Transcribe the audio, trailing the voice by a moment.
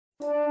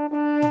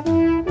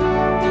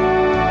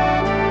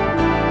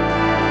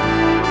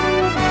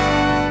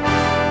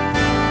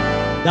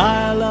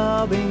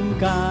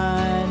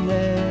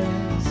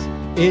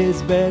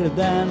better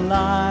than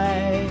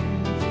life.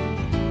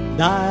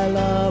 Thy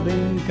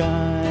loving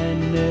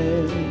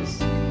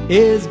kindness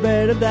is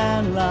better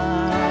than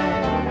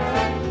life.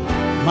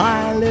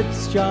 My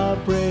lips shall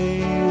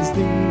praise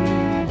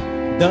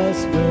thee,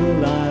 thus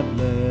will I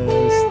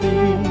bless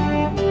thee.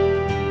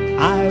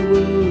 I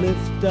will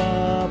lift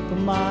up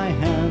my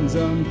hands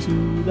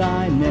unto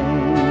thy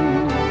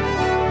name.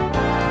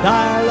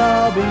 Thy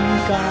loving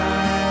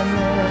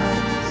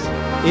kindness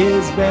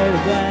is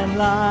better than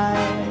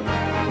life.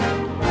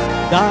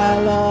 Thy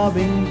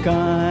loving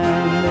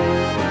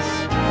kindness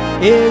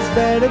is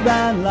better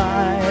than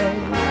life.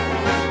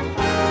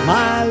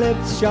 My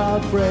lips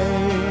shall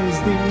praise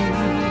thee,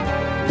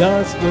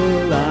 thus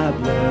will I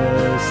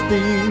bless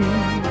thee.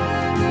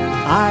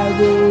 I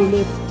will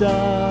lift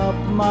up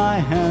my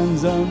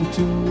hands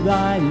unto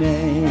thy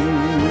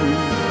name.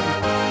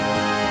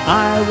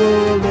 I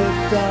will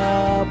lift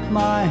up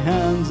my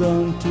hands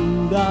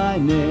unto thy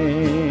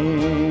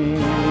name.